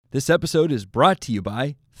This episode is brought to you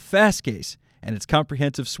by Fastcase and its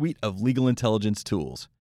comprehensive suite of legal intelligence tools.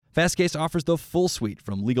 Fastcase offers the full suite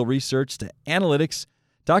from legal research to analytics,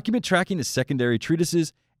 document tracking to secondary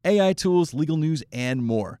treatises, AI tools, legal news, and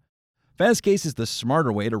more. Fastcase is the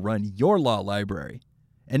smarter way to run your law library.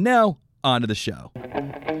 And now, on to the show.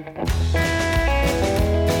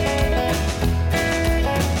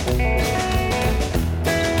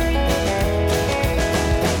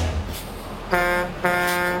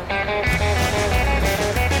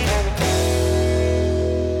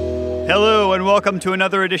 Hello and welcome to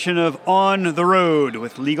another edition of On the Road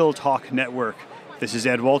with Legal Talk Network. This is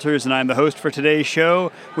Ed Walters and I'm the host for today's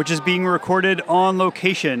show, which is being recorded on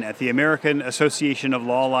location at the American Association of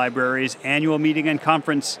Law Libraries annual meeting and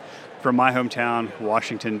conference from my hometown,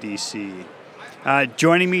 Washington, D.C.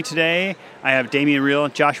 Joining me today, I have Damian Reel,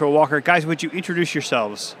 Joshua Walker. Guys, would you introduce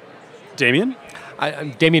yourselves? Damian?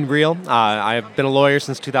 I'm Damian Reel. I've been a lawyer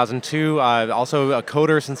since 2002, also a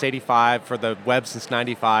coder since 85, for the web since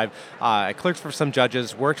 95. I clerked for some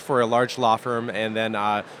judges, worked for a large law firm, and then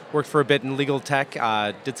worked for a bit in legal tech,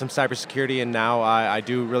 did some cybersecurity, and now I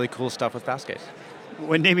do really cool stuff with Fastcase.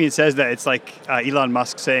 When Damian says that, it's like Elon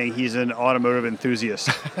Musk saying he's an automotive enthusiast.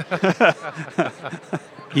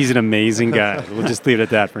 He's an amazing guy. We'll just leave it at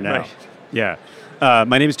that for now. Right. Yeah.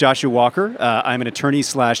 My name is Joshua Walker. I'm an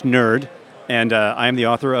attorney/nerd. And I am the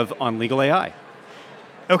author of On Legal AI.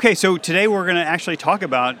 Okay, so today we're going to actually talk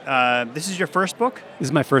about, this is your first book? This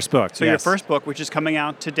is my first book, So yes. your first book, which is coming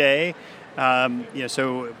out today.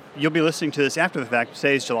 So you'll be listening to this after the fact.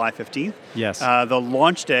 Today is July 15th. Yes. The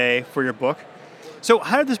launch day for your book. So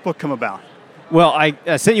how did this book come about? Well, I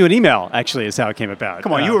sent you an email, actually, is how it came about.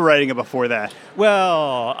 Come on, you were writing it before that.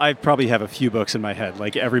 Well, I probably have a few books in my head,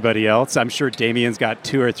 like everybody else. I'm sure Damian's got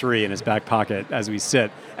 2 or 3 in his back pocket as we sit,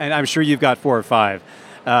 and I'm sure you've got 4 or 5.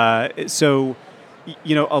 So,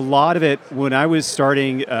 you know, a lot of it, when I was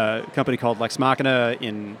starting a company called Lex Machina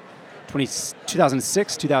in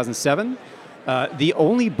 2006, 2007, the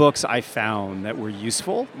only books I found that were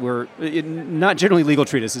useful were not generally legal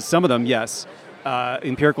treatises. Some of them, yes.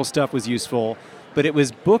 Empirical stuff was useful, but it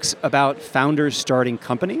was books about founders starting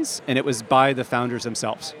companies, and it was by the founders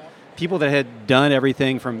themselves. People that had done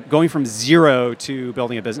everything from going from zero to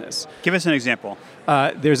building a business. Give us an example.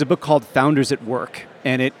 There's a book called Founders at Work,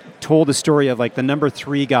 and it told the story of like the number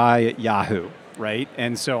 3 guy at Yahoo, right?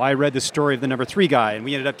 And so I read the story of the number 3 guy, and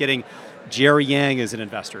we ended up getting Jerry Yang as an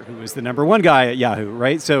investor, who was the number 1 guy at Yahoo,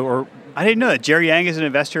 right? I didn't know that. Jerry Yang is an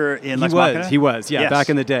investor in Lex Machina? He was, Yes. back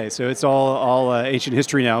in the day. So it's all ancient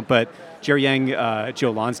history now. But Jerry Yang,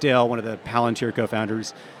 Joe Lonsdale, one of the Palantir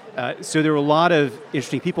co-founders. So there were a lot of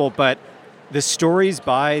interesting people, but the stories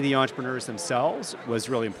by the entrepreneurs themselves was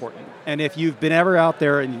really important. And if you've been ever out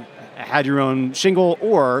there and had your own shingle,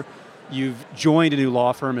 or you've joined a new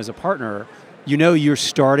law firm as a partner, you know you're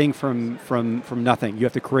starting from nothing. You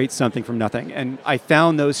have to create something from nothing. And I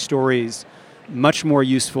found those stories much more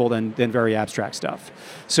useful than very abstract stuff.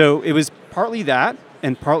 So it was partly that,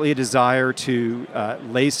 and partly a desire to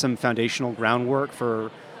lay some foundational groundwork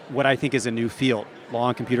for what I think is a new field, law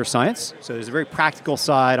and computer science. So there's a very practical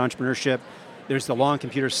side, entrepreneurship. There's the law and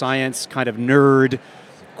computer science kind of nerd,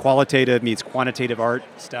 qualitative meets quantitative art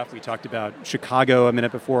stuff. We talked about Chicago a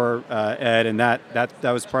minute before, Ed, and that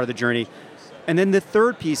was part of the journey. And then the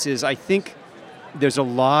third piece is, I think, there's a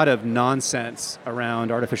lot of nonsense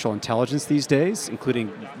around artificial intelligence these days, including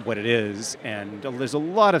what it is, and there's a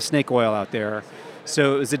lot of snake oil out there.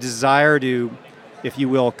 So it was a desire to, if you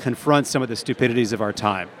will, confront some of the stupidities of our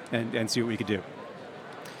time and see what we could do.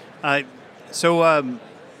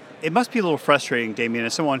 It must be a little frustrating, Damian,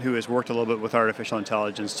 as someone who has worked a little bit with artificial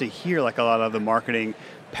intelligence, to hear like a lot of the marketing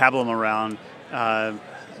pablum around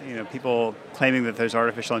people claiming that there's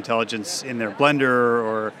artificial intelligence in their blender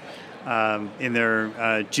or in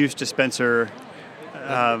their juice dispenser.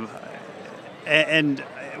 And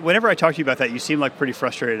whenever I talk to you about that, you seem like pretty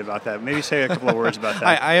frustrated about that. Maybe say a couple of words about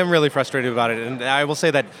that. I am really frustrated about it, and I will say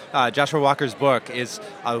that Joshua Walker's book is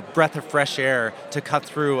a breath of fresh air to cut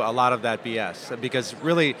through a lot of that BS, because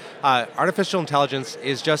really artificial intelligence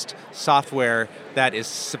is just software that is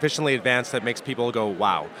sufficiently advanced that makes people go,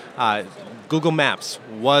 wow. Google Maps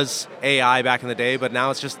was AI back in the day, but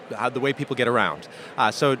now it's just the way people get around.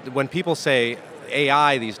 So when people say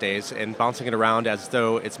AI these days and bouncing it around as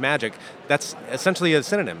though it's magic, that's essentially a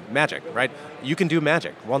synonym, magic, right? You can do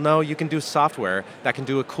magic. Well, no, you can do software that can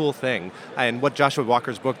do a cool thing. And what Joshua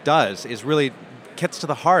Walker's book does is really gets to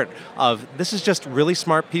the heart of this is just really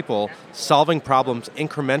smart people solving problems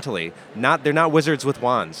incrementally. They're not wizards with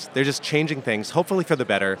wands. They're just changing things, hopefully for the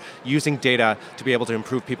better, using data to be able to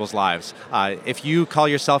improve people's lives. If you call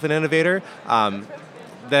yourself an innovator,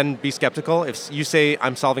 then be skeptical. If you say,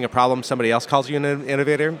 I'm solving a problem, somebody else calls you an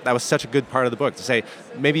innovator, that was such a good part of the book, to say,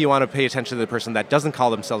 maybe you want to pay attention to the person that doesn't call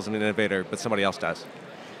themselves an innovator, but somebody else does.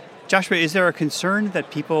 Joshua, is there a concern that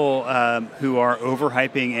people who are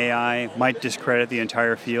overhyping AI might discredit the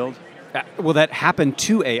entire field? Well, that happened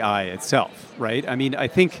to AI itself, right? I mean, I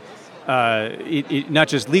think not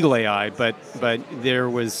just legal AI, but there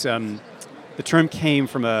was, the term came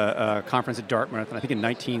from a conference at Dartmouth, and I think in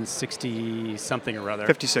 1960 something or other.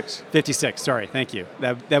 56. 56, sorry, thank you.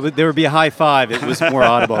 There would be a high five, it was more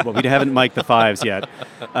audible, but we haven't mic'd the fives yet.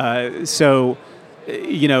 I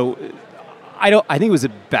think it was a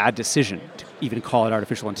bad decision to even call it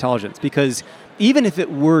artificial intelligence, because even if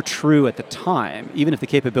it were true at the time, even if the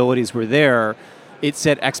capabilities were there, it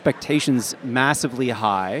set expectations massively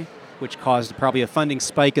high, which caused probably a funding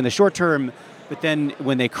spike in the short term. But then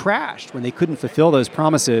when they crashed, when they couldn't fulfill those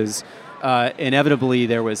promises, there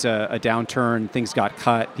was a downturn, things got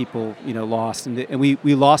cut, people lost, and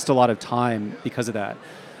we lost a lot of time because of that.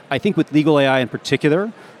 I think with legal AI in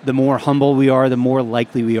particular, the more humble we are, the more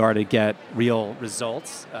likely we are to get real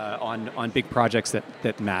results on big projects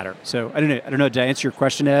that matter. So I don't know. Did I answer your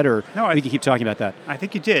question, Ed, or we can keep talking about that? I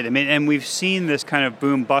think you did. I mean, and we've seen this kind of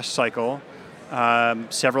boom-bust cycle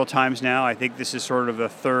several times now. I think this is sort of the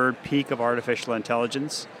third peak of artificial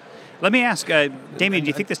intelligence. Let me ask, Damien, do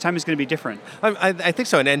you think this time is going to be different? I think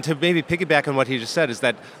so, and to maybe piggyback on what he just said is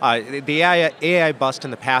that the AI bust in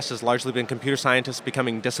the past has largely been computer scientists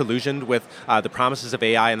becoming disillusioned with the promises of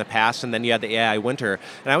AI in the past, and then you had the AI winter.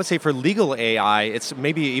 And I would say for legal AI, it's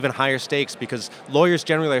maybe even higher stakes, because lawyers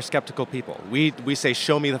generally are skeptical people. We say,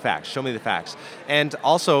 show me the facts, show me the facts. And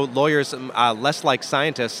also lawyers, less like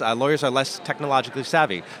scientists, lawyers are less technologically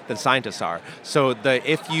savvy than scientists are. So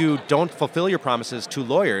if you don't fulfill your promises to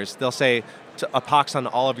lawyers, they'll say a pox on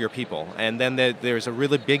all of your people, and then there's a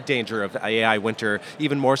really big danger of AI winter,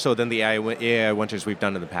 even more so than the AI winters we've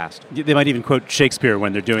done in the past. They might even quote Shakespeare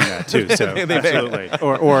when they're doing that too. So absolutely,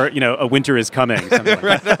 or a winter is coming. Something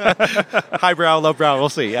like that. Highbrow, lowbrow, we'll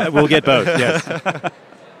see. Yeah, we'll get both. Yes.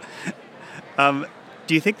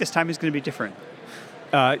 Do you think this time is going to be different?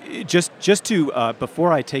 Just to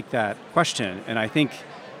before I take that question, and I think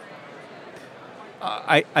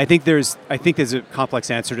there's a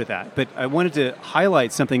complex answer to that, but I wanted to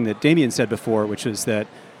highlight something that Damien said before, which was that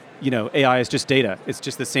AI is just data. It's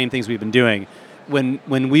just the same things we've been doing. When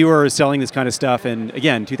we were selling this kind of stuff, and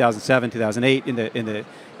again 2007, 2008, in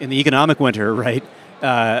the economic winter, right,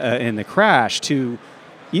 in the crash, to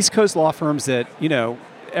East Coast law firms that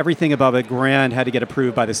everything above $1,000 had to get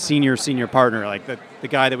approved by the senior partner, like the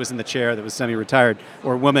guy that was in the chair that was semi-retired,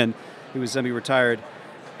 or woman who was semi-retired.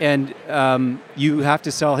 And you have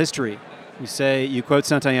to sell history. You quote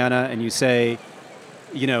Santayana, and you say,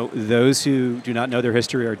 those who do not know their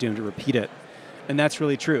history are doomed to repeat it. And that's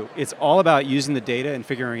really true. It's all about using the data and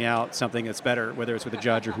figuring out something that's better, whether it's with a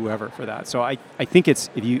judge or whoever for that. So I think it's,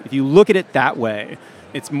 if you look at it that way,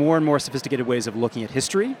 it's more and more sophisticated ways of looking at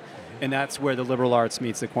history, and that's where the liberal arts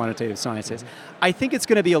meets the quantitative sciences. I think it's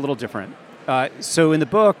going to be a little different. So in the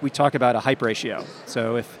book, we talk about a hype ratio.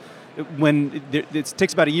 So it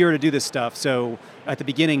takes about a year to do this stuff. So at the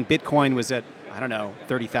beginning, Bitcoin was at,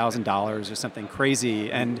 $30,000 or something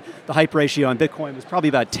crazy. And the hype ratio on Bitcoin was probably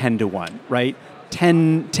about 10 to 1, right?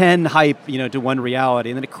 10 hype, to 1 reality.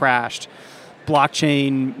 And then it crashed.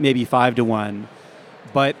 Blockchain, maybe 5 to 1.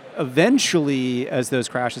 But eventually, as those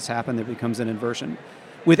crashes happen, there becomes an inversion.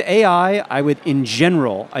 With AI,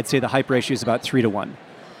 I'd say the hype ratio is about 3 to 1.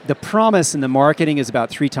 The promise and the marketing is about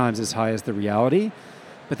 3 times as high as the reality.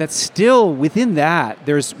 But that's still within that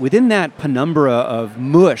penumbra of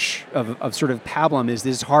mush, of sort of pablum, is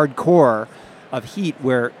this hardcore of heat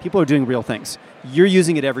where people are doing real things. You're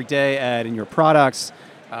using it every day, Ed, in your products.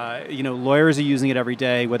 Lawyers are using it every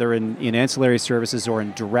day, whether in ancillary services or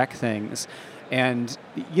in direct things. And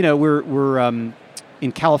we're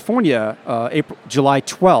in California, July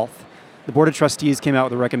 12th, the Board of Trustees came out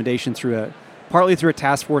with a recommendation partly through a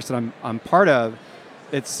task force that I'm part of,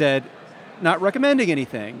 that said, not recommending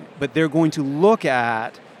anything, but they're going to look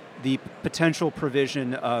at the potential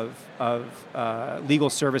provision of legal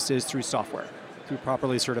services through software, through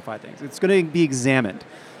properly certified things. It's going to be examined.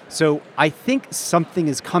 So I think something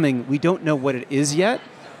is coming. We don't know what it is yet.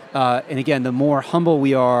 And again, the more humble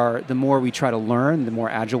we are, the more we try to learn, the more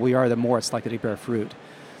agile we are, the more it's likely to bear fruit.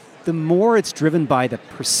 The more it's driven by the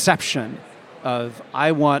perception of,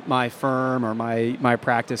 I want my firm or my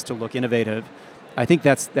practice to look innovative, I think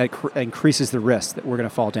that increases the risk that we're going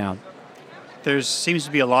to fall down. There seems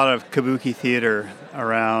to be a lot of kabuki theater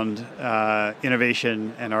around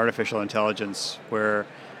innovation and artificial intelligence, where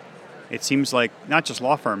it seems like not just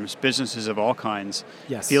law firms, businesses of all kinds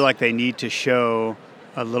Yes. feel like they need to show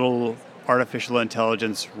a little artificial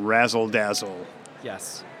intelligence razzle-dazzle.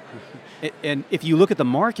 Yes. And if you look at the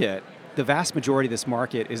market, the vast majority of this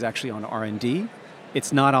market is actually on R&D.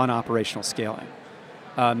 It's not on operational scaling.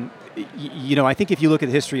 I think if you look at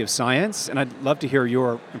the history of science, and I'd love to hear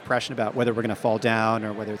your impression about whether we're going to fall down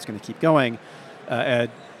or whether it's going to keep going,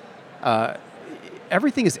 Ed,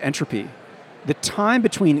 everything is entropy. The time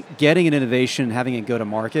between getting an innovation and having it go to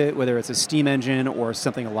market, whether it's a steam engine or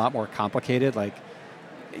something a lot more complicated, like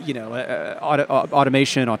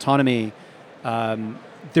automation, autonomy,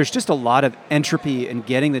 there's just a lot of entropy in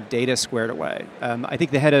getting the data squared away. I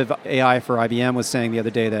think the head of AI for IBM was saying the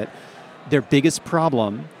other day that their biggest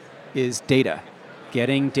problem is data,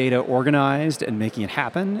 getting data organized and making it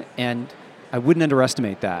happen, and I wouldn't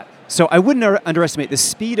underestimate that. So I wouldn't underestimate the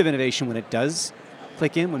speed of innovation when it does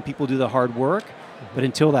click in, when people do the hard work, but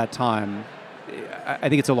until that time, I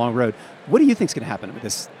think it's a long road. What do you think is going to happen with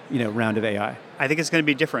this round of AI? I think it's going to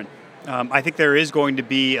be different. I think there is going to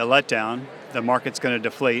be a letdown. The market's going to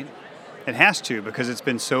deflate. It has to, because it's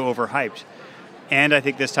been so overhyped. And I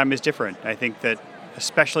think this time is different. I think that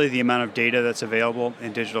especially the amount of data that's available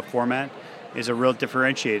in digital format is a real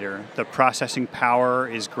differentiator. The processing power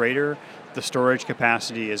is greater. The storage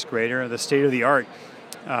capacity is greater. The state of the art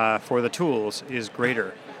for the tools is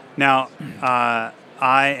greater. Now,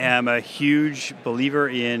 I am a huge believer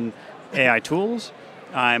in AI tools.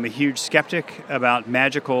 I'm a huge skeptic about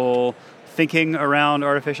magical thinking around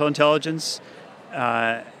artificial intelligence.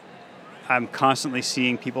 I'm constantly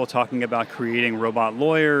seeing people talking about creating robot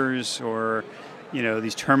lawyers or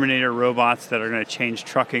these Terminator robots that are going to change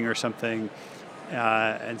trucking or something.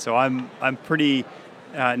 And so I'm pretty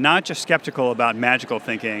not just skeptical about magical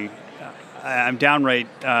thinking. I'm downright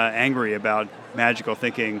angry about magical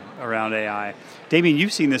thinking around AI. Damien,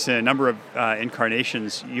 you've seen this in a number of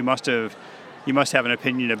incarnations. You must have an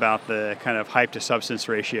opinion about the kind of hype to substance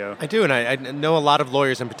ratio. I do, and I know a lot of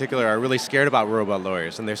lawyers in particular are really scared about robot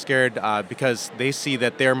lawyers, and they're scared because they see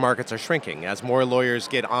that their markets are shrinking. As more lawyers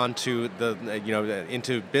get onto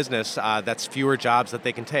into business, that's fewer jobs that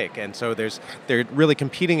they can take, and so they're really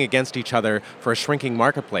competing against each other for a shrinking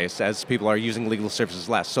marketplace as people are using legal services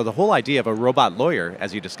less. So the whole idea of a robot lawyer,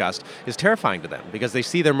 as you discussed, is terrifying to them because they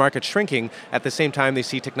see their market shrinking at the same time they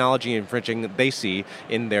see technology infringing they see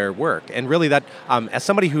in their work, and really that, as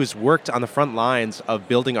somebody who's worked on the front lines of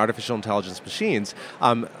building artificial intelligence machines,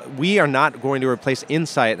 we are not going to replace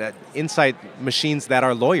insight machines that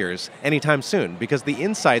are lawyers anytime soon, because the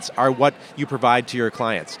insights are what you provide to your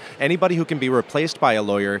clients. Anybody who can be replaced by a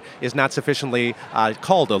lawyer is not sufficiently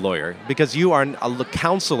called a lawyer, because you are a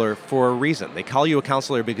counselor for a reason. They call you a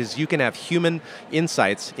counselor because you can have human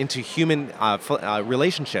insights into human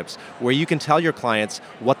relationships where you can tell your clients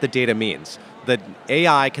what the data means. The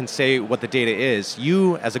AI can say what the data is.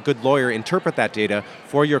 You, as a good lawyer, interpret that data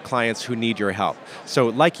for your clients who need your help. So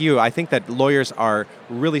like you, I think that lawyers are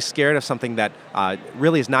really scared of something that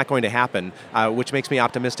really is not going to happen, which makes me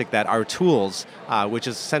optimistic that our tools, which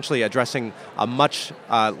is essentially addressing a much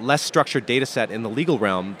less structured data set in the legal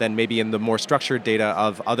realm than maybe in the more structured data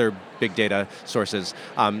of other big data sources,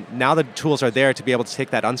 now the tools are there to be able to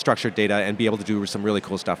take that unstructured data and be able to do some really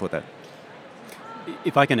cool stuff with it.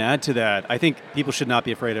 If I can add to that, I think people should not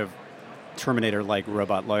be afraid of Terminator-like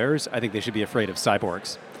robot lawyers. I think they should be afraid of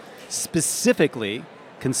cyborgs. Specifically,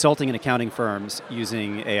 consulting and accounting firms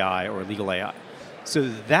using AI or legal AI. So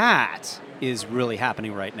that is really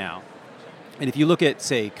happening right now. And if you look at,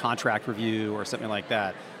 say, contract review or something like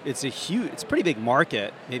that, it's a pretty big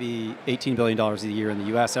market, maybe $18 billion a year in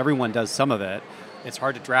the US. Everyone does some of it. It's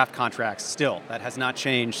hard to draft contracts still. That has not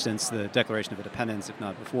changed since the Declaration of Independence, if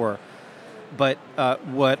not before. But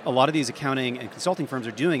what a lot of these accounting and consulting firms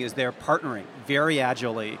are doing is they're partnering very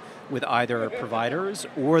agilely with either providers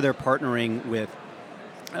or they're partnering with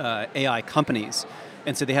AI companies.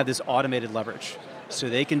 And so they have this automated leverage. So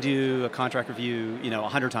they can do a contract review,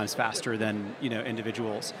 100 times faster than,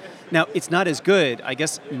 individuals. Now, it's not as good. I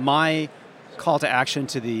guess my call to action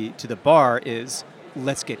to the bar is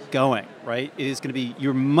let's get going, right? It is going to be,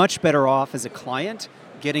 you're much better off as a client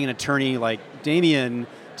getting an attorney like Damien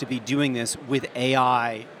to be doing this with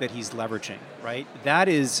AI that he's leveraging, right? That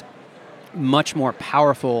is much more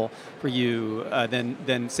powerful for you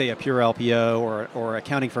than say a pure LPO or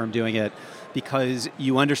accounting firm doing it, because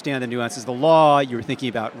you understand the nuances of the law, you're thinking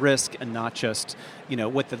about risk and not just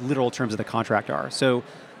what the literal terms of the contract are. So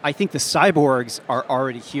I think the cyborgs are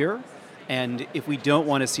already here, and if we don't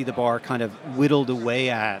want to see the bar kind of whittled away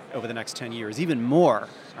at over the next 10 years, even more,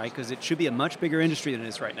 right? Because it should be a much bigger industry than it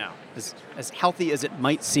is right now. As healthy as it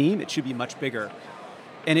might seem, it should be much bigger.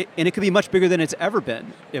 And it could be much bigger than it's ever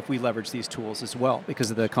been if we leverage these tools as well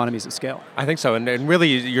because of the economies of scale. I think so, and really,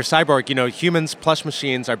 your cyborg, humans plus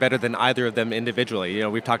machines are better than either of them individually.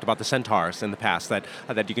 We've talked about the centaurs in the past that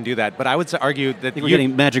you can do that, but I would argue that we're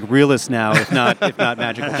getting magic realist now, if not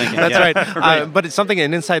magical thinking. That's right. But it's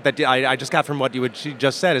an insight that I just got from what you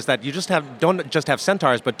just said is that you don't just have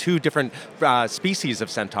centaurs, but two different species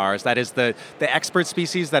of centaurs. That is the expert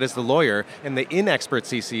species, that is the lawyer, and the inexpert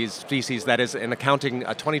species that is an accounting.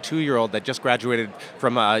 A 22-year-old that just graduated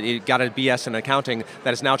from, got a BS in accounting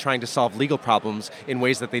that is now trying to solve legal problems in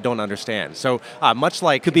ways that they don't understand. So much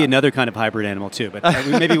like... Could be another kind of hybrid animal too, but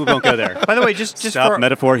maybe we won't go there. By the way, just Stop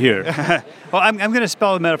metaphor here. Well, I'm going to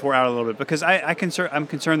spell the metaphor out a little bit because I'm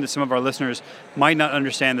concerned that some of our listeners might not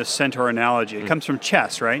understand the centaur analogy. It comes from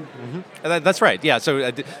chess, right? Mm-hmm. That's right, yeah.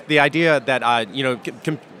 So the idea that,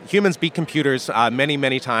 humans beat computers many,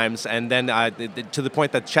 many times, and then to the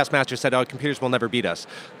point that chess masters said, computers will never beat us.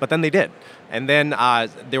 But then they did. And then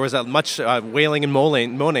there was a much wailing and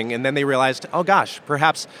moaning, and then they realized, oh gosh,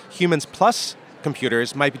 perhaps humans plus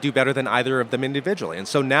computers might do better than either of them individually. And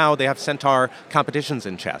so now they have centaur competitions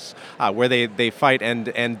in chess where they fight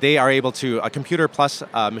and they are able to, a computer plus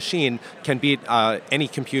a machine can beat any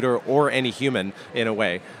computer or any human in a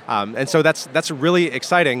way. And so that's really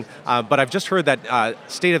exciting. But I've just heard that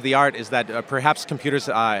state of the art is that perhaps computers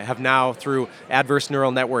have now, through adverse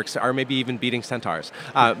neural networks, are maybe even beating centaurs.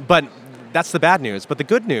 But that's the bad news. But the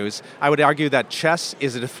good news, I would argue that chess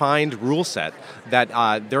is a defined rule set, that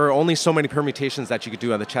there are only so many permutations that you could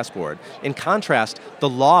do on the chessboard. In contrast, the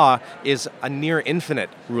law is a near infinite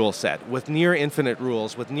rule set, with near infinite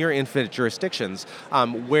rules, with near infinite jurisdictions,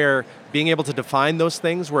 where being able to define those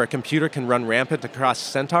things where a computer can run rampant across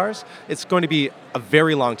centaurs, it's going to be a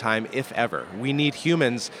very long time, if ever. We need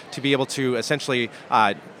humans to be able to essentially,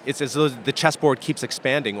 it's as though the chessboard keeps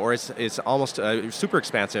expanding, or it's almost super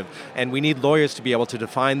expansive, and we need lawyers to be able to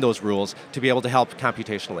define those rules to be able to help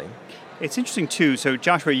computationally. It's interesting too, so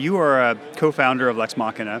Joshua, you are a co-founder of Lex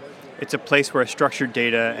Machina. It's a place where structured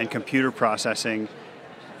data and computer processing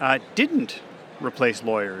didn't replace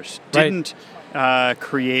lawyers, didn't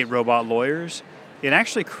create robot lawyers. It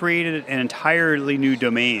actually created an entirely new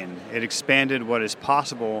domain. It expanded what is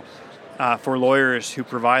possible for lawyers who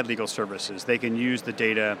provide legal services. They can use the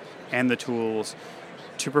data and the tools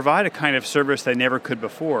to provide a kind of service they never could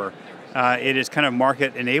before. It is kind of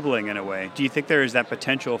market enabling in a way. Do you think there is that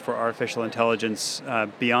potential for artificial intelligence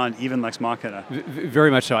beyond even Lex Machina?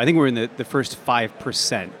 Very much so. I think we're in the first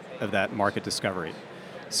 5% of that market discovery.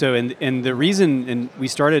 So, and the reason, and we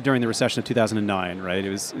started during the recession of 2009, right?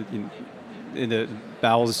 It was in the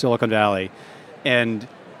bowels of Silicon Valley, and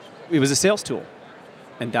it was a sales tool.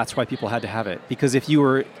 And that's why people had to have it. Because if you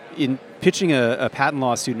were pitching a patent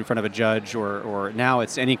lawsuit in front of a judge, or now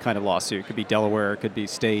it's any kind of lawsuit, it could be Delaware, it could be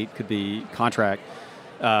state, could be contract,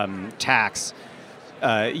 tax,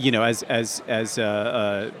 as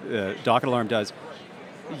Docket Alarm does,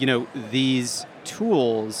 these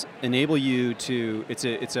tools enable you to,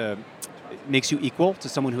 it makes you equal to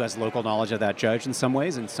someone who has local knowledge of that judge in some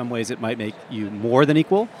ways. In some ways it might make you more than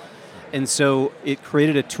equal. And so it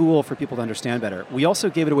created a tool for people to understand better. We also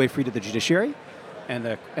gave it away free to the judiciary and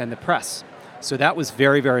the press. So that was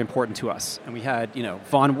very, very important to us. And we had,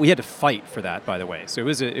 we had to fight for that, by the way. So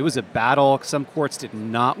it was a battle. Some courts did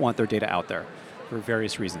not want their data out there for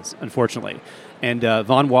various reasons, unfortunately. And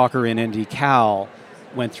Vaughn Walker in ND Cal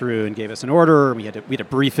went through and gave us an order. We had to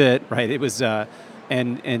brief it, right? It was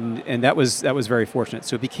and that was very fortunate.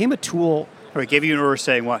 So it became a tool. It gave you an order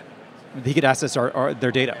saying what? He could access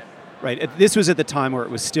their data, right? This was at the time where it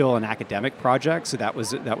was still an academic project, so that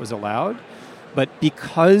was allowed. But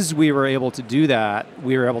because we were able to do that,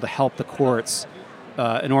 we were able to help the courts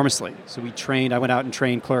enormously. So I went out and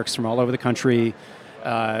trained clerks from all over the country.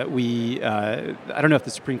 I don't know if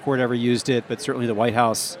the Supreme Court ever used it, but certainly the White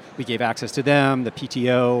House, we gave access to them, the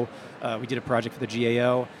PTO, we did a project for the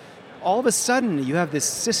GAO. All of a sudden, you have this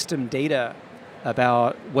system data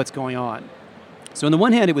about what's going on. So on the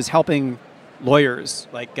one hand, it was helping lawyers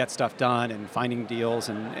get stuff done and finding deals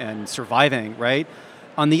and surviving, right?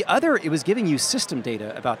 On the other, it was giving you system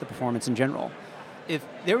data about the performance in general. If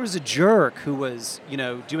there was a jerk who was,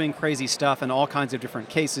 doing crazy stuff in all kinds of different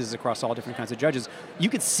cases across all different kinds of judges, you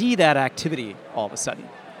could see that activity all of a sudden.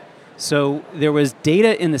 So there was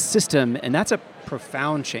data in the system, and that's a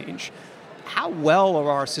profound change. How well are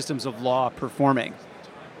our systems of law performing?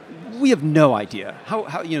 We have no idea. How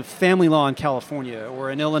family law in California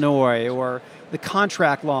or in Illinois or the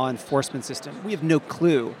contract law enforcement system, we have no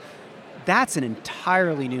clue. That's an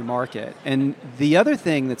entirely new market. And the other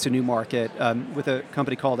thing that's a new market with a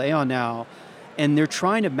company called Aon now, and they're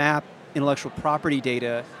trying to map intellectual property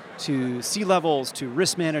data to C-levels, to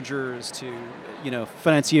risk managers, to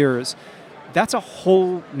financiers. That's a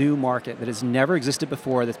whole new market that has never existed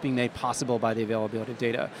before that's being made possible by the availability of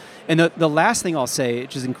data. And the last thing I'll say,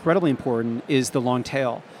 which is incredibly important, is the long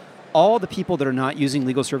tail. All the people that are not using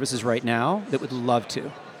legal services right now that would love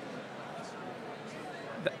to.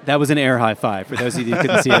 That was an air high five for those of you who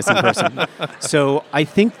couldn't see us in person. So I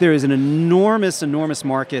think there is an enormous, enormous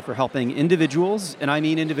market for helping individuals, and I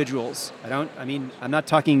mean individuals. I'm not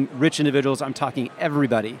talking rich individuals, I'm talking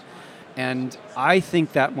everybody. And I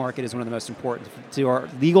think that market is one of the most important to our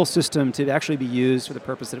legal system to actually be used for the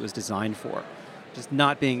purpose that it was designed for. It's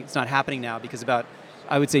not happening now because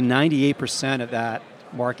I would say 98% of that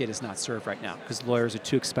market is not served right now because lawyers are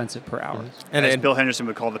too expensive per hour. And as Bill Henderson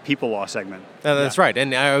would call the people law segment. That's right.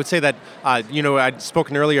 And I would say that, I'd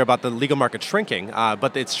spoken earlier about the legal market shrinking,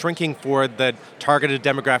 but it's shrinking for the targeted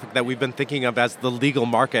demographic that we've been thinking of as the legal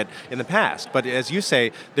market in the past. But as you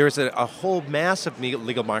say, there's a whole massive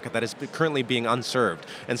legal market that is currently being unserved.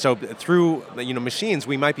 And so through machines,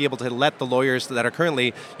 we might be able to let the lawyers that are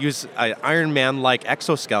currently use an Iron Man-like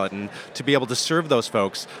exoskeleton to be able to serve those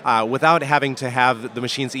folks without having to have the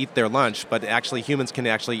machines eat their lunch, but actually humans can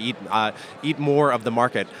actually eat more of the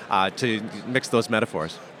market to mix those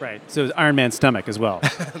metaphors. Right. So it's Iron Man's stomach as well.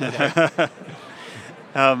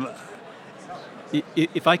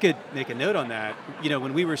 If I could make a note on that,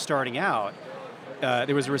 when we were starting out,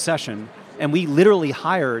 there was a recession, and we literally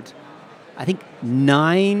hired, I think,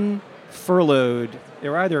 9 furloughed. They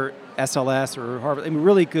were either SLS or Harvard.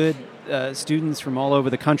 Really good students from all over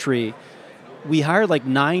the country. We hired like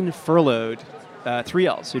 9 furloughed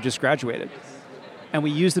 3Ls who just graduated. And we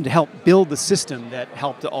used them to help build the system that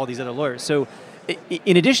helped all these other lawyers. So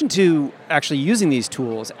in addition to actually using these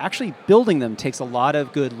tools, actually building them takes a lot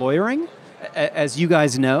of good lawyering. As you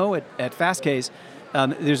guys know at Fastcase,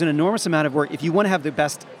 there's an enormous amount of work. If you want to have the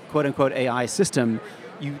best quote-unquote AI system,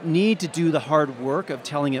 you need to do the hard work of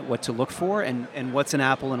telling it what to look for and what's an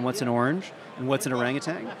apple and what's an orange and what's an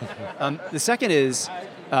orangutan. The second is,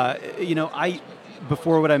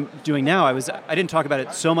 before what I'm doing now, I didn't talk about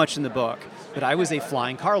it so much in the book, but I was a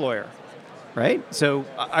flying car lawyer, right? So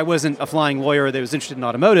I wasn't a flying lawyer that was interested in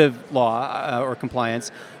automotive law or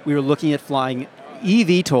compliance. We were looking at flying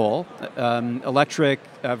eVTOL, electric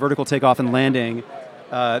vertical takeoff and landing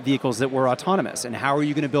vehicles that were autonomous. And how are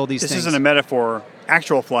you going to build these things? This isn't a metaphor,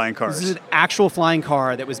 actual flying cars. This is an actual flying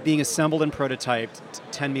car that was being assembled and prototyped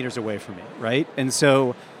 10 meters away from me, right? And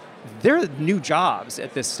so there are new jobs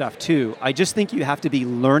at this stuff too. I just think you have to be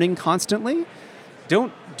learning constantly.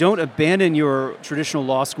 Don't abandon your traditional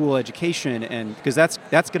law school education, and because that's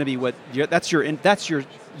going to be that's your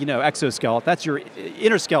exoskeleton. That's your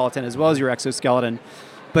inner skeleton as well as your exoskeleton.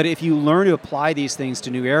 But if you learn to apply these things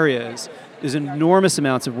to new areas, there's enormous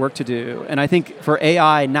amounts of work to do. And I think for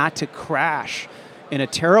AI not to crash in a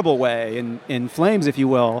terrible way, in flames, if you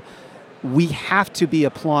will, we have to be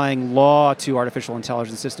applying law to artificial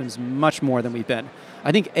intelligence systems much more than we've been.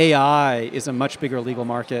 I think AI is a much bigger legal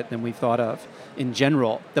market than we've thought of in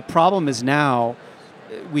general. The problem is now,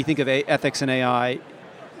 we think of ethics and AI,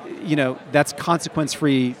 that's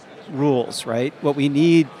consequence-free rules, right? What we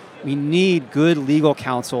need good legal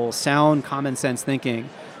counsel, sound common sense thinking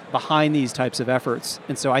behind these types of efforts.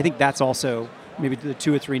 And so I think that's also maybe the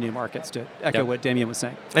 2 or 3 new markets, to echo what Damien was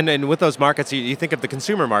saying. And with those markets, you think of the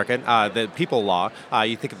consumer market, the people law,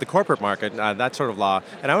 you think of the corporate market, that sort of law.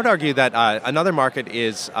 And I would argue that another market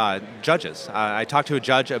is judges. I talked to a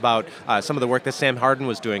judge about some of the work that Sam Harden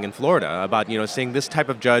was doing in Florida, about seeing this type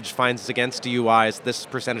of judge finds against DUIs this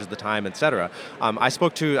percentage of the time, et cetera. I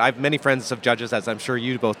have many friends of judges, as I'm sure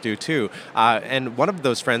you both do too, and one of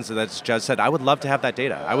those friends that's judge said, I would love to have that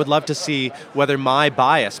data. I would love to see whether my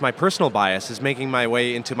personal bias is making my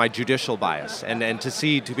way into my judicial bias, and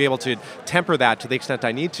to be able to temper that to the extent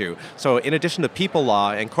I need to. So in addition to people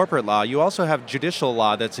law and corporate law, you also have judicial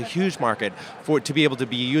law that's a huge market to be able to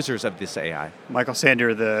be users of this AI. Michael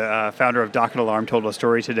Sander, the founder of Docket Alarm, told a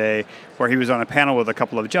story today where he was on a panel with a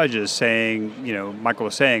couple of judges saying, Michael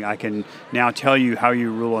was saying, I can now tell you how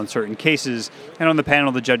you rule on certain cases. And on the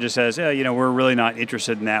panel, the judge says, we're really not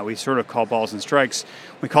interested in that. We sort of call balls and strikes.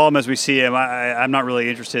 We call them as we see them. I'm not really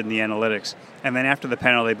interested in the analytics. And then after the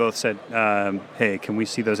panel, they both said, hey, can we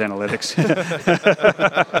see those analytics?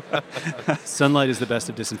 Sunlight is the best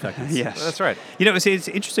of disinfectants. Yes. That's right. It's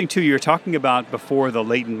interesting, too. You were talking about before the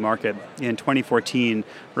latent market. In 2014,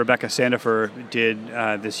 Rebecca Sandifer did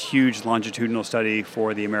this huge longitudinal study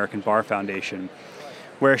for the American Bar Foundation,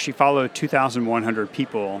 where she followed 2,100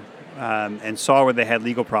 people and saw where they had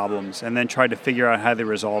legal problems and then tried to figure out how they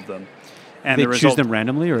resolved them. And they choose them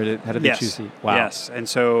randomly, or how did they choose them? Wow. Yes, and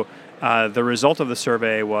so The result of the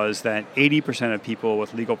survey was that 80% of people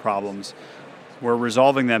with legal problems were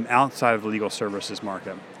resolving them outside of the legal services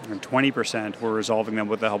market, and 20% were resolving them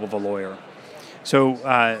with the help of a lawyer. So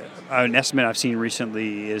an estimate I've seen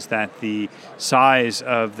recently is that the size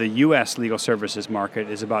of the U.S. legal services market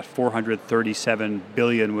is about $437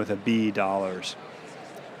 billion with a B dollars.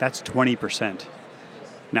 That's 20%.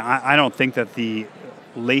 Now, I don't think that the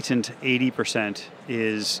latent 80%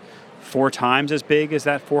 is 4 times as big as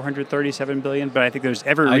that $437 billion, but I think there's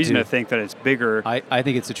every reason to think that it's bigger. I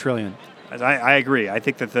think it's $1 trillion. I agree. I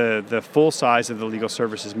think that the full size of the legal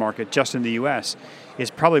services market just in the U.S. is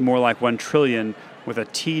probably more like $1 trillion with a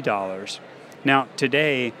T dollars. Now,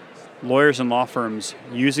 today, lawyers and law firms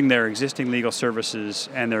using their existing legal services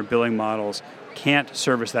and their billing models can't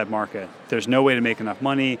service that market. There's no way to make enough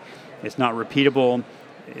money. It's not repeatable.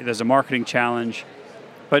 There's a marketing challenge.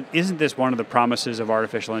 But isn't this one of the promises of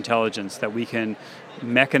artificial intelligence, that we can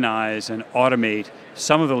mechanize and automate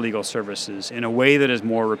some of the legal services in a way that is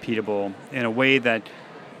more repeatable, in a way that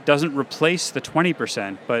doesn't replace the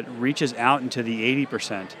 20%, but reaches out into the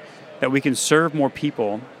 80%, that we can serve more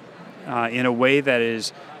people in a way that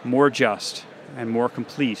is more just and more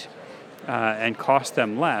complete and cost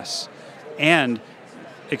them less, and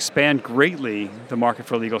expand greatly the market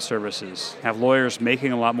for legal services, have lawyers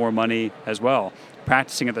making a lot more money as well,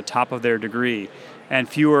 practicing at the top of their degree, and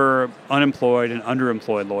fewer unemployed and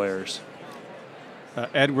underemployed lawyers.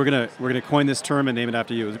 Ed, we're gonna coin this term and name it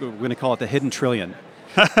after you. We're going to call it the hidden trillion.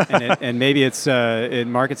 and maybe it's in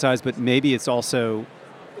market size, but maybe it's also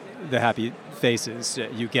the happy faces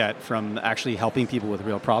you get from actually helping people with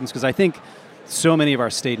real problems. Because I think so many of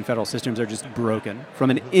our state and federal systems are just broken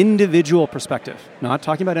from an individual perspective, not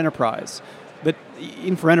talking about enterprise, but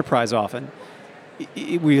even for enterprise often.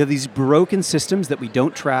 We have these broken systems that we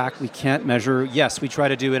don't track, we can't measure. Yes, we try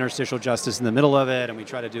to do interstitial justice in the middle of it, and we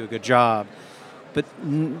try to do a good job. But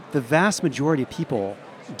the vast majority of people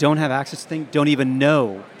don't have access to things, don't even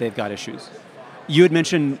know they've got issues. You had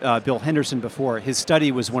mentioned Bill Henderson before. His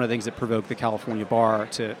study was one of the things that provoked the California bar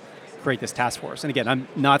to create this task force. And again, I'm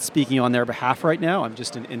not speaking on their behalf right now, I'm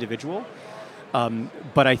just an individual.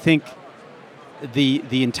 But I think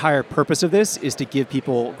the entire purpose of this is to give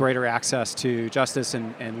people greater access to justice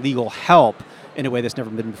and legal help in a way that's never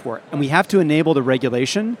been before. And we have to enable the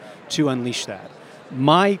regulation to unleash that.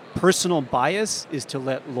 My personal bias is to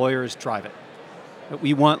let lawyers drive it.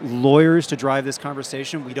 We want lawyers to drive this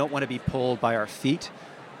conversation. We don't want to be pulled by our feet,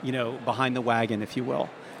 behind the wagon, if you will.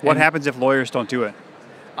 What happens if lawyers don't do it?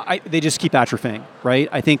 They just keep atrophying, right?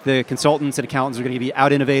 I think the consultants and accountants are going to be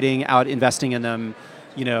out innovating, out investing in them,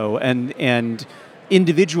 and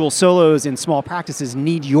individual solos in small practices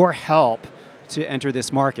need your help to enter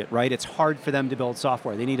this market, right? It's hard for them to build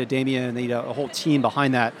software. They need a Damien, they need a whole team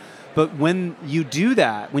behind that. But when you do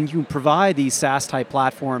that, when you provide these SaaS type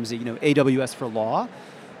platforms, AWS for law,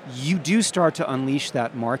 you do start to unleash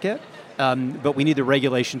that market. But we need the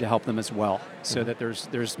regulation to help them as well, so that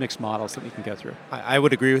there's mixed models that we can go through. I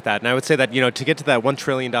would agree with that, and I would say that to get to that $1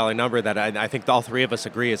 trillion number that I think all three of us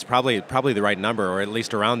agree is probably the right number, or at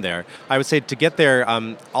least around there. I would say to get there,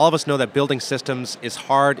 all of us know that building systems is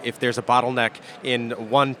hard if there's a bottleneck in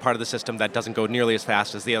one part of the system that doesn't go nearly as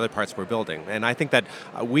fast as the other parts we're building. And I think that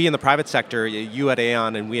we in the private sector, you at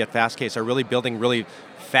Aon and we at Fastcase, are really building really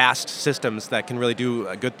fast systems that can really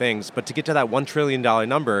do good things. But to get to that $1 trillion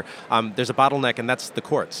number, there's a bottleneck, and that's the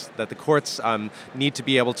courts. That the courts need to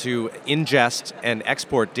be able to ingest and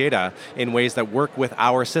export data in ways that work with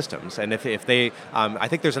our systems. And if they, I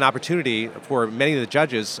think there's an opportunity for many of the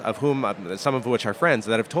judges, of whom some of which are friends,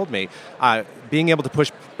 that have told me, being able to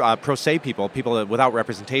push pro se people without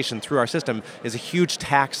representation through our system is a huge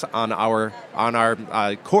tax on our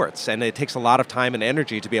courts, and it takes a lot of time and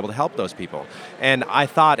energy to be able to help those people. And I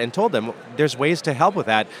thought and told them, there's ways to help with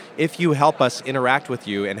that if you help us interact with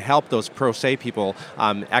you and help those pro se people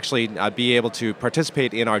actually be able to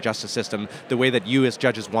participate in our justice system the way that you as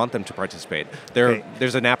judges want them to participate.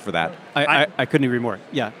 There's an app for that. I couldn't agree more.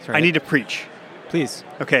 Yeah, sorry. I need to preach. Please.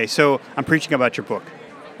 Okay, so I'm preaching about your book.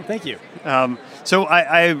 Well, thank you. So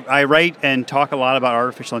I write and talk a lot about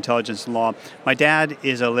artificial intelligence and law. My dad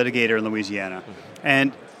is a litigator in Louisiana,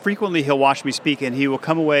 and frequently he'll watch me speak, and he will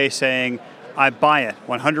come away saying, I buy it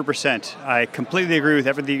 100%. I completely agree with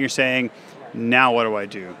everything you're saying. Now what do I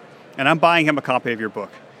do? And I'm buying him a copy of your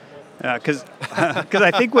book. Because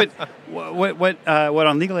I think what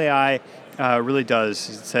on Legal AI really does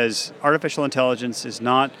is it says artificial intelligence is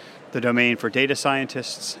not the domain for data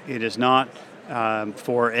scientists. It is not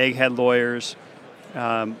for egghead lawyers,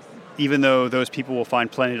 even though those people will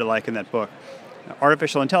find plenty to like in that book.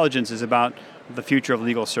 Artificial intelligence is about the future of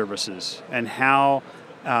legal services and how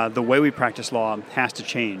the way we practice law has to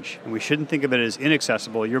change. And we shouldn't think of it as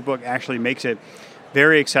inaccessible. Your book actually makes it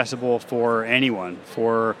very accessible for anyone,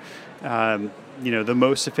 for the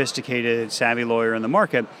most sophisticated, savvy lawyer in the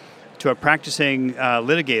market, to a practicing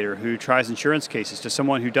litigator who tries insurance cases, to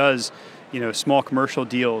someone who does small commercial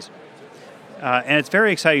deals. And it's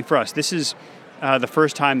very exciting for us. This is the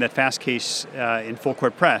first time that Fastcase in Full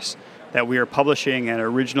Court Press that we are publishing an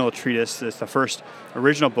original treatise. It's the first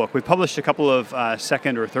original book. We published a couple of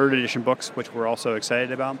second or third edition books, which we're also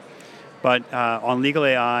excited about. But on Legal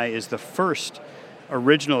AI is the first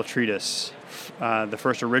original treatise, the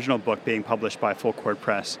first original book being published by Full Court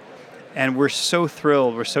Press. And we're so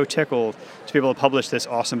thrilled, we're so tickled to be able to publish this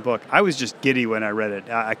awesome book. I was just giddy when I read it.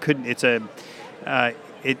 I couldn't,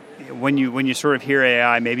 when you sort of hear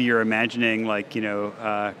AI, maybe you're imagining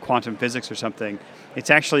quantum physics or something. It's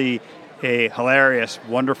actually a hilarious,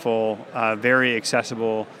 wonderful, very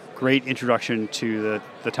accessible, great introduction to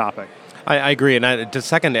the topic. I agree, and to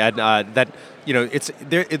second add that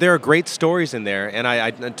there are great stories in there, and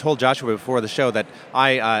I told Joshua before the show that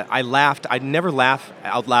I laughed. I never laugh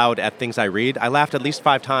out loud at things I read. I laughed at least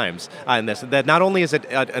 5 times in this. That not only is it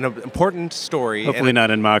an important story, hopefully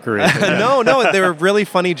not in mockery. No, there are really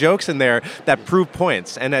funny jokes in there that prove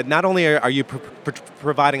points, and not only are you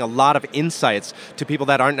providing a lot of insights to people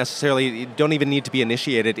that don't even need to be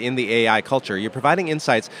initiated in the AI culture. You're providing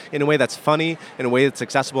insights in a way that's funny, in a way that's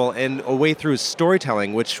accessible, and a way through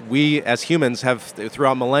storytelling, which we as humans have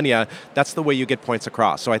throughout millennia. That's the way you get points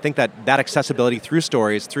across. So I think that accessibility through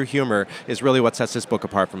stories, through humor, is really what sets this book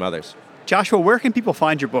apart from others. Joshua, where can people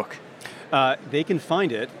find your book? They can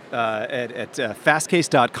find it at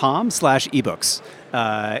fastcase.com/ebooks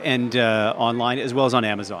and online as well as on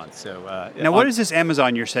Amazon. So now, what is this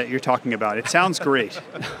Amazon you're talking about? It sounds great.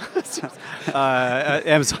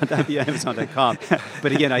 Amazon.com.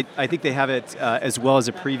 But again, I think they have it as well as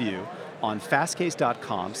a preview on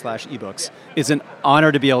fastcase.com/ebooks. It's an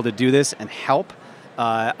honor to be able to do this and help.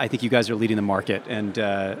 I think you guys are leading the market, and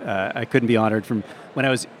I couldn't be honored. From when I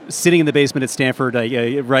was sitting in the basement at Stanford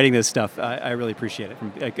writing this stuff, I really appreciate it.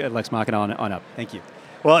 From Lex Machina on up. Thank you.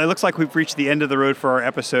 Well, it looks like we've reached the end of the road for our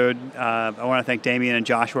episode. I want to thank Damien and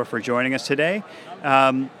Joshua for joining us today.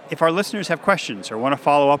 If our listeners have questions or want to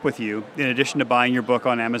follow up with you, in addition to buying your book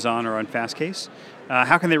on Amazon or on Fastcase,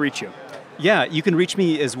 how can they reach you? Yeah, you can reach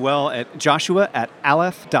me as well at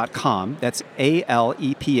joshua@aleph.com. That's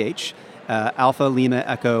ALEPH, Alpha Lima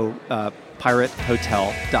Echo Pirate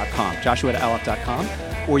Hotel.com. Joshua@aleph.com.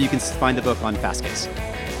 Or you can find the book on Fastcase.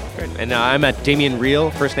 Great. And I'm at Damien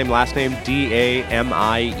Riehl, first name, last name,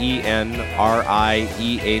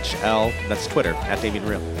 DAMIENRIEHL. That's Twitter, at Damien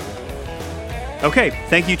Riehl. Okay,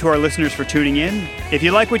 thank you to our listeners for tuning in. If you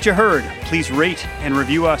like what you heard, please rate and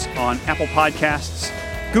review us on Apple Podcasts,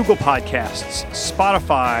 Google Podcasts,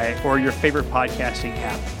 Spotify, or your favorite podcasting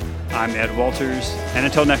app. I'm Ed Walters, and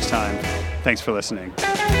until next time, thanks for listening.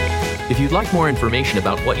 If you'd like more information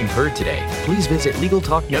about what you've heard today, please visit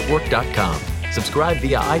LegalTalkNetwork.com. Subscribe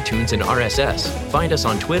via iTunes and RSS. Find us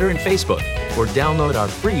on Twitter and Facebook, or download our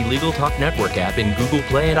free Legal Talk Network app in Google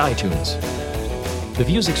Play and iTunes. The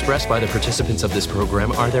views expressed by the participants of this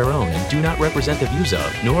program are their own and do not represent the views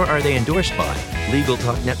of, nor are they endorsed by, Legal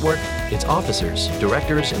Talk Network, its officers,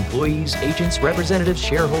 directors, employees, agents, representatives,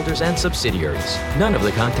 shareholders, and subsidiaries. None of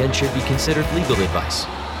the content should be considered legal advice.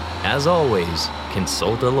 As always,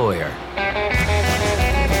 consult a lawyer.